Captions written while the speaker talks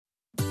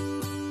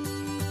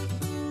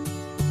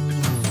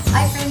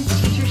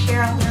friends, Teacher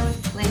Cheryl here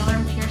with Play to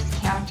Learn Pierce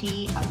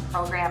County, a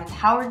program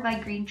powered by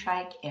Green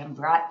Trike and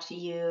brought to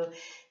you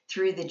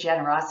through the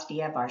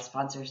generosity of our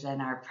sponsors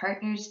and our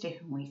partners, to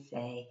whom we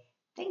say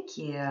thank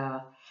you.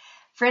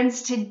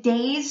 Friends,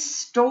 today's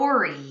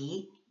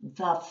story,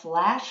 The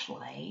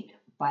Flashlight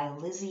by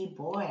Lizi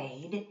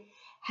Boyd,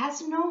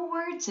 has no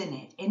words in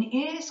it, and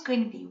it is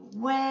going to be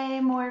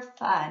way more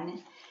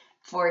fun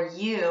for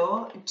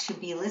you to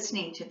be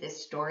listening to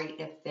this story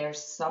if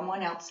there's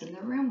someone else in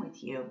the room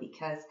with you,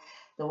 because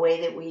the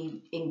way that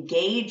we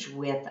engage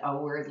with a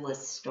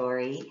wordless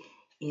story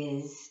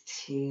is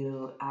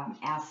to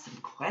ask some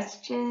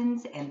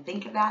questions and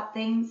think about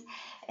things.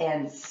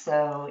 And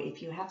so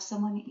if you have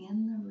someone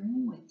in the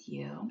room with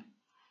you,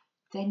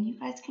 then you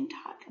guys can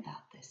talk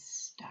about this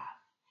stuff.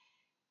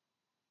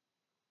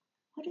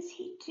 What is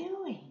he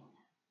doing?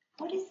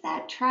 What is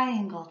that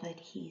triangle that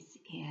he's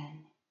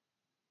in?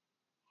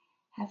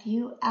 Have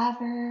you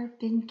ever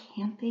been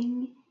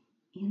camping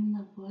in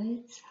the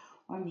woods?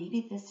 Or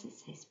maybe this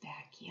is his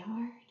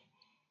backyard.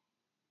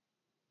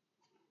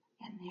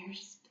 And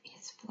there's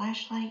his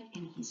flashlight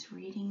and he's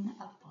reading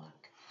a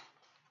book.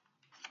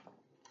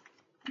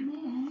 And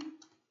then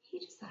he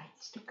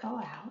decides to go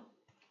out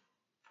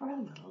for a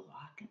little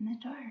walk in the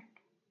dark.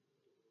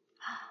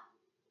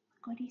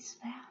 Look what he's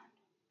found.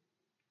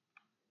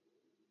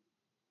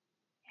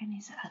 And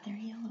his other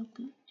yellow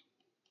boot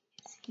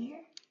is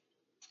here.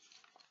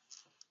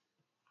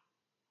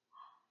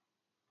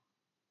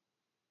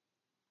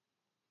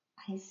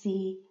 I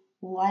see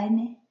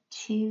 1,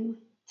 2,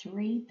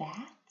 3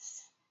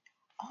 bats.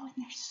 Oh, and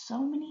there's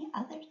so many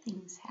other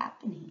things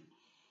happening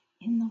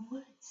in the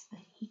woods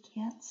that he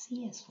can't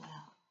see as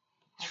well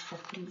as the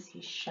things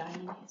he's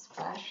shining his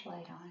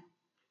flashlight on.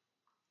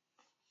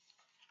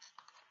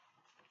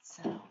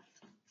 So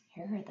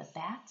here are the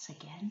bats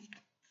again,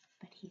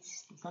 but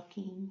he's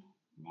looking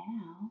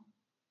now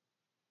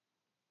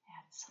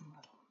at some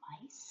little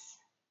mice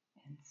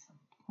and some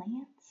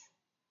plants.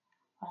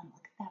 Oh, and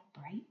look at that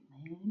bright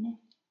moon,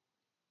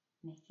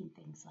 making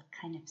things look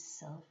kind of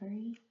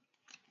silvery.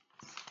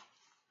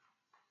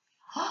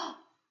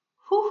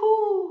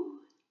 Hoo-hoo!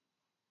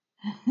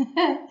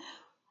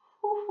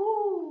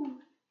 Hoo-hoo!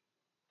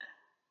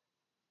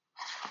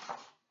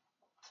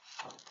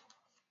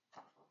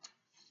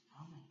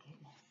 Oh my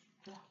goodness,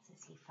 who else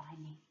is he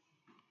finding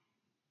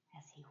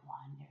as he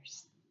wanders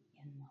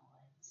in the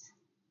woods?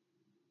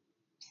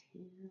 2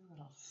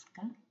 little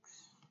skunks.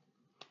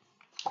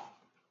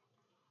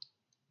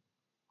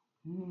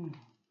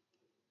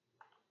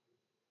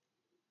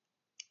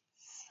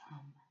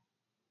 Some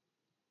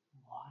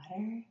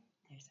water.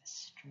 There's a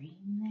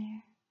stream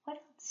there. What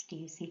else do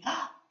you see?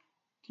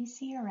 Do you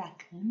see a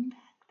raccoon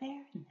back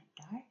there in the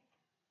dark?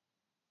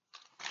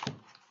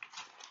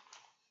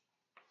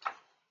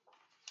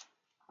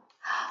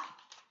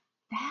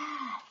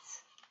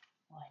 That's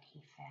what he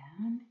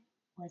found,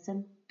 was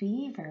a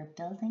beaver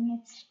building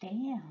its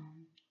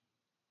dam.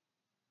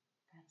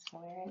 That's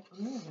where it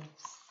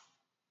lives.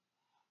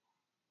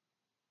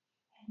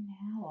 And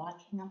now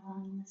walking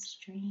along the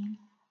stream,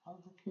 oh,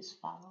 look who's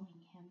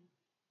following him.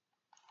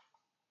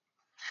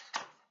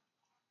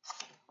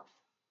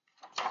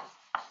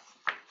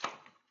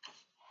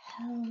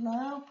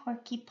 Hello,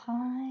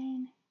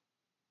 porcupine,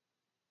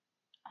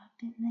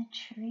 up in the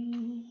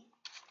tree.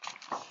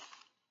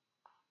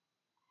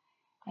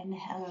 And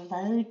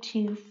hello,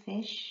 2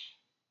 fish.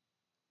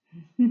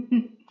 Wow.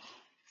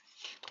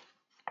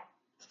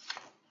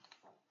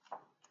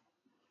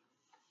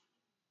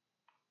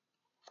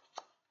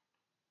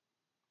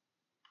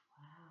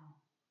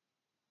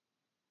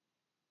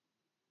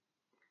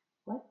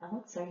 What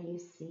else are you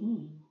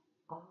seeing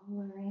all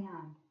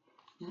around?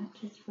 Not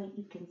just what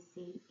you can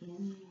see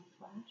in your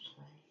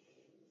flashlight.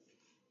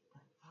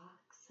 The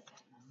rocks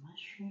and the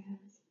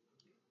mushrooms.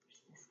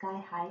 There's this guy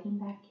hiding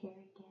back here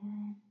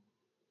again.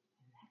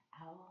 And the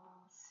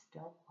owl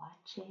still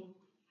watching.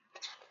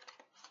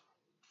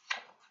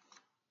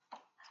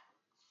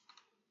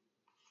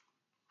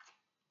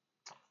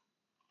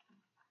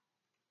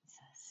 It's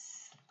a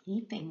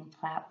sleeping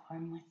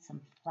platform with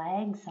some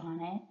flags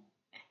on it.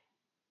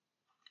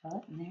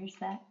 Oh, and there's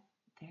that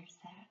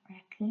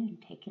raccoon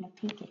taking a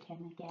peek at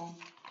him again.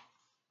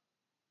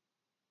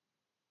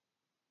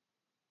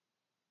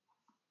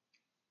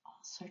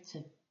 All sorts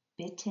of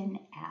bitten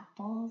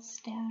apples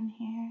down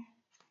here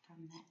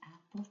from the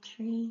apple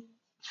tree.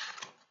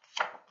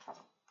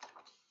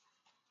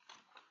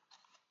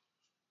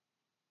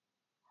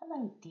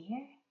 Hello,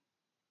 dear.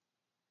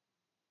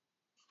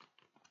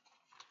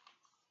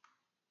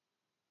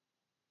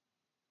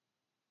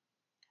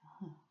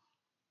 Oh,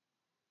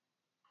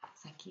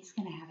 looks like he's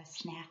going to have a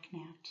snack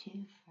now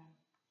too.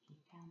 He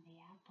found the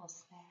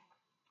apples there.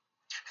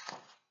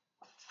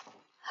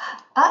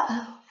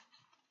 Uh-oh.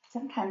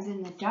 Sometimes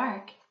in the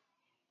dark,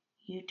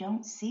 you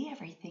don't see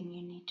everything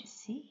you need to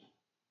see.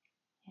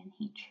 And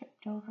he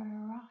tripped over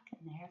a rock,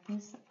 and there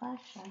goes the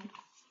flashlight.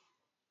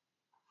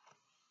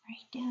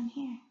 Right down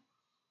here.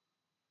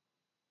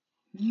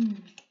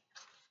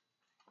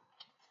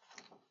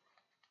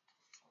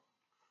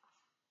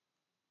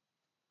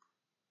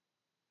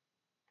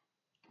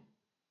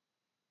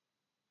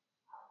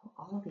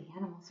 All the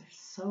animals are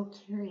so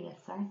curious,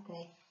 aren't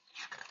they?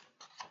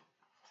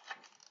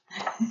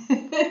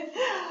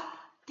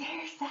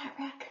 There's that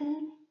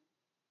raccoon.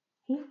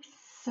 He was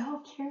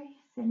so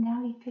curious, and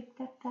now he picked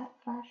up that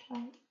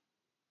flashlight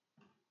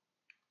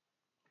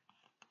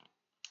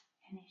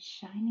and is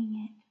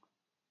shining it.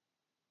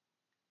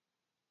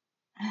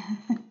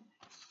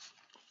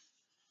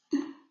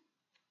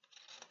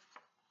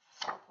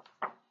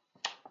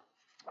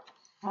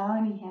 Oh,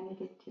 and he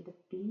handed it to the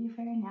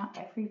beaver. Now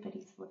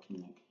everybody's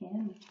looking at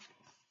him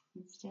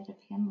instead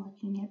of him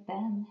looking at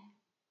them.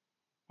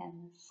 And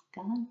the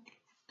skunk.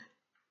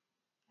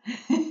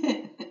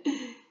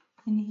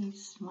 And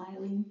he's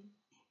smiling.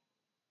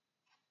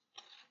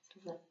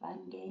 This is a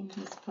fun game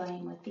he's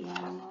playing with the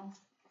animals.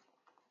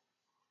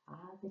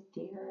 Ah, the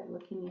deer are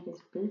looking at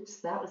his boots.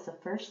 That was the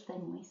first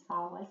thing we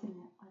saw, wasn't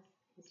it? Was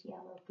his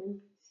yellow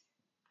boots.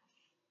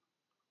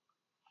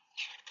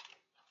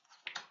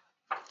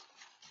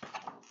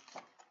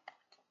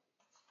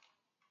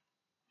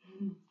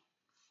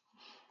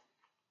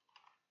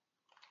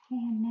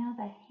 And now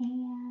the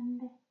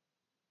hand.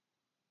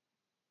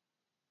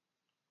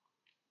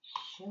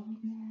 Showing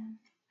them.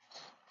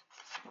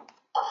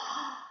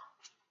 Oh,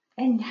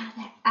 and now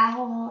the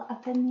owl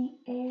up in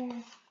the air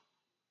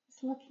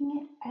is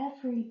looking at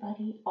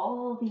everybody,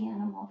 all the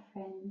animal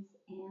friends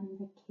and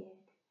the kid.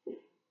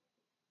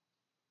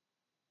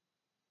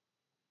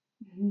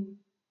 And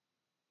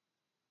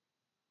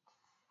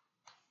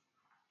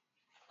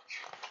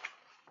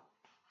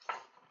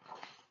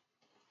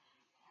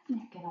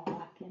they're going to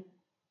walk him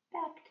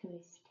back to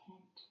his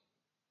tent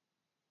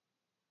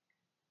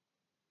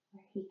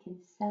where he can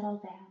settle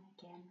down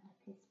again with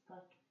his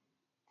book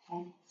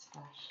and his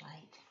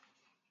flashlight.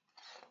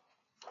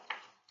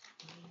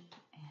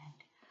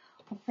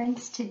 Well,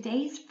 friends,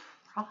 today's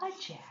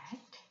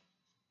project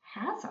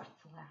has a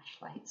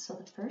flashlight. So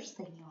the first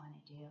thing you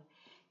want to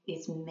do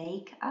is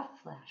make a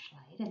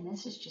flashlight. And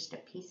this is just a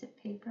piece of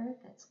paper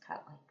that's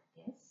cut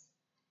like this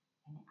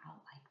and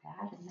out like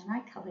that. And then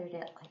I colored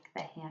it like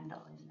the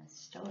handle in the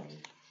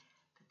story.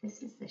 But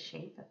this is the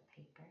shape of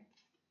paper.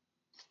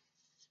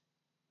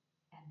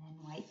 And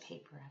then white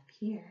paper up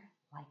here,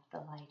 like the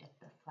light of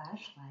the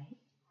flashlight.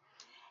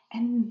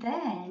 And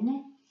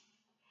then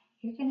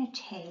you're going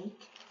to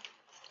take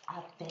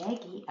a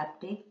baggie, a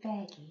big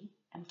baggie,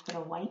 and put a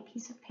white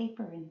piece of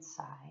paper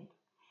inside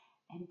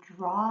and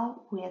draw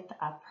with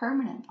a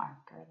permanent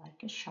marker,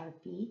 like a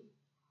Sharpie,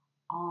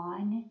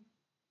 on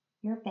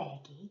your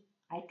baggie.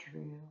 I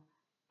drew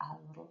a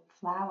little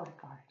flower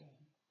garden.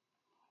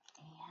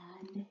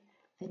 And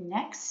the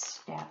next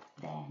step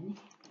then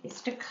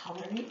is to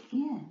color it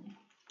in.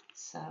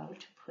 So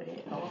to put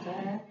it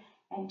over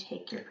and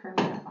take your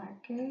permanent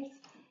markers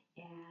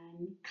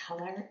and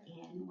color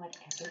in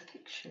whatever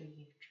picture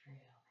you drew.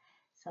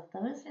 So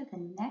those are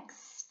the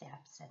next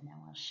steps, and then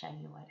we'll show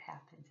you what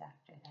happens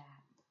after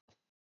that.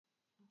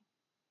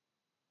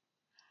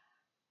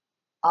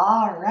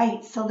 All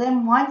right, so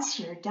then once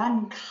you're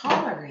done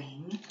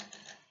coloring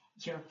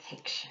your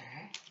picture,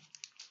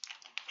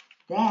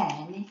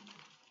 then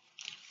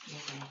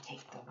you're going to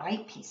take the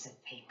white piece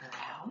of paper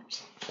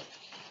out.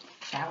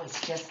 That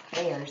was just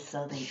there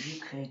so that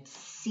you could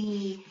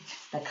see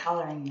the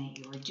coloring that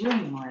you were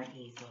doing more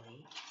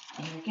easily.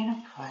 And you're going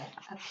to put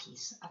a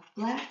piece of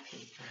black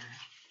paper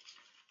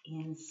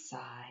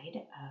inside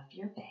of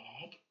your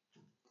bag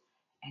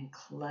and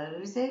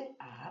close it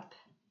up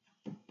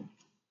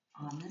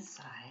on the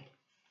side.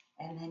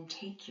 And then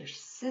take your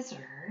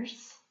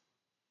scissors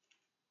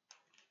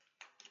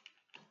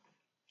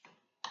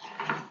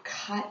and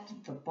cut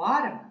the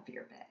bottom of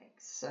your bag.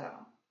 So,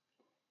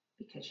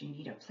 because you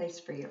need a place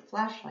for your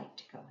flashlight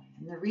to go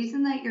in. And the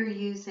reason that you're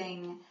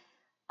using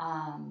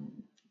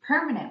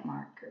permanent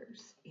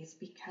markers is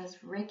because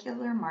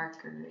regular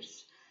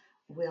markers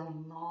will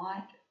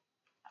not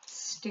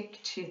stick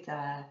to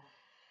the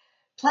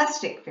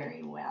plastic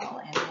very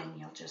well, and then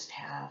you'll just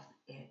have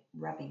it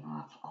rubbing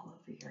off all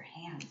over your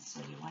hands. So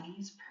you want to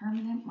use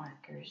permanent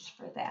markers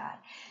for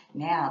that.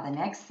 Now, the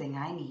next thing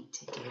I need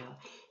to do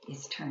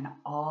is turn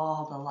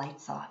all the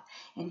lights off.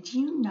 And do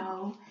you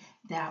know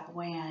that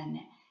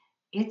when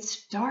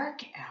it's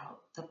dark out,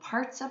 the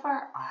parts of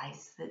our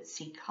eyes that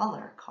see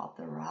color, called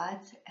the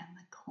rods and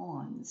the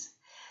cones,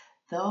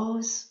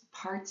 those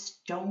parts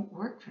don't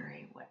work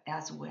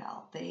as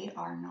well. They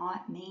are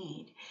not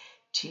made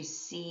to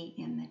see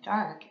in the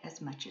dark as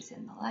much as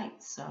in the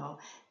light. So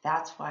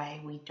that's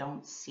why we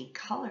don't see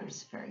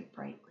colors very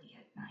brightly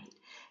at night.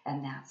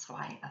 And that's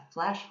why a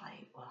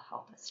flashlight will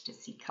help us to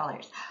see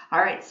colors. All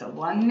right, so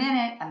 1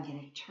 minute, I'm going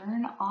to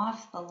turn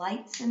off the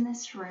lights in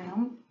this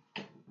room,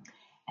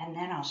 and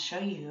then I'll show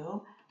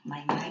you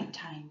my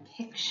nighttime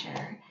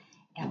picture,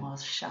 and we'll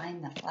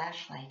shine the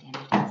flashlight in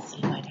it and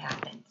see what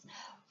happens.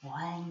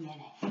 1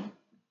 minute.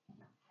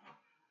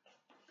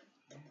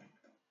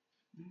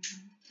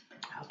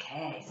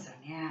 Okay, so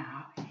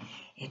now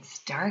it's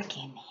dark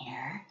in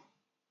here.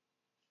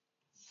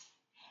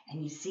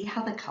 And you see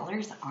how the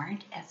colors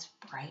aren't as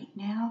bright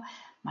now?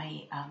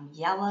 My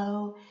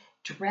yellow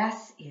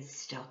dress is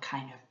still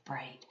kind of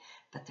bright,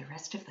 but the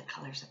rest of the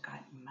colors have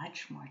gotten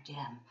much more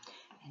dim.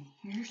 And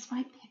here's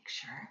my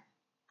picture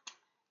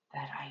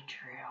that I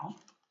drew.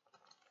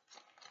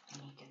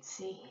 And you can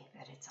see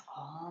that it's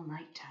all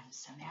nighttime.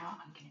 So now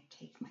I'm going to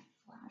take my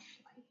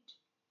flashlight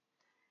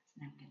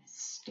and I'm going to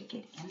stick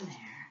it in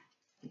there.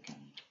 I think I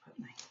need to put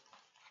my,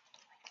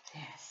 like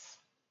this,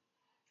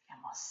 and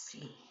we'll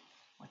see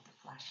what the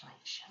flashlight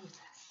shows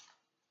us.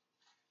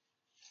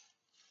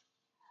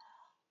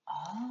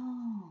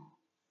 Oh,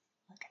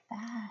 look at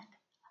that.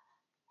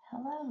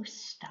 Hello,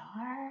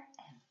 star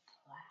and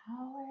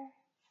flower.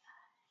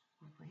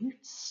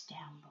 Roots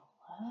down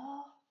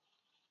below.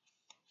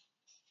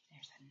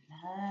 There's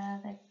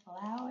another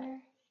flower,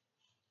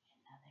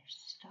 another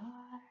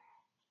star.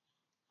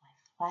 My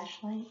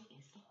flashlight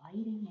is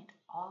lighting it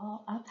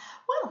all up.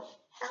 Well,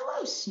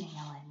 hello, snail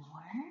and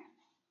worm.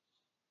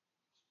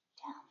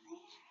 Down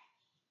there.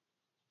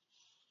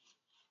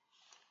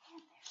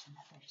 And there's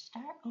another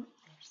star. Oh,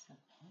 there's the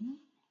moon.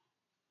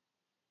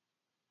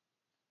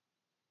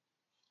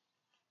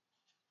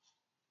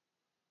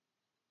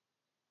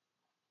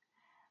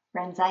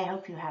 Friends, I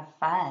hope you have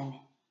fun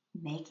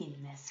making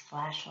this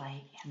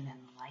flashlight and then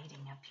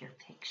lighting up your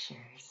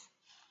pictures.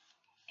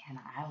 And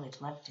I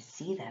would love to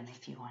see them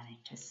if you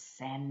wanted to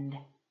send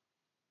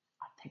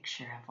a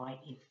picture of what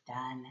you've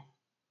done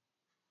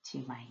to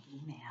my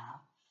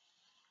email.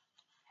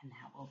 And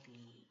that will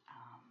be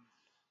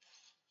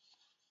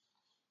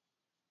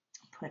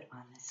put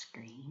on the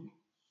screen.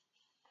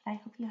 But I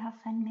hope you have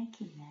fun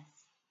making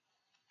this.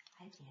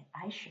 I did.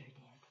 I sure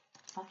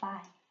did.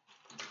 Bye-bye.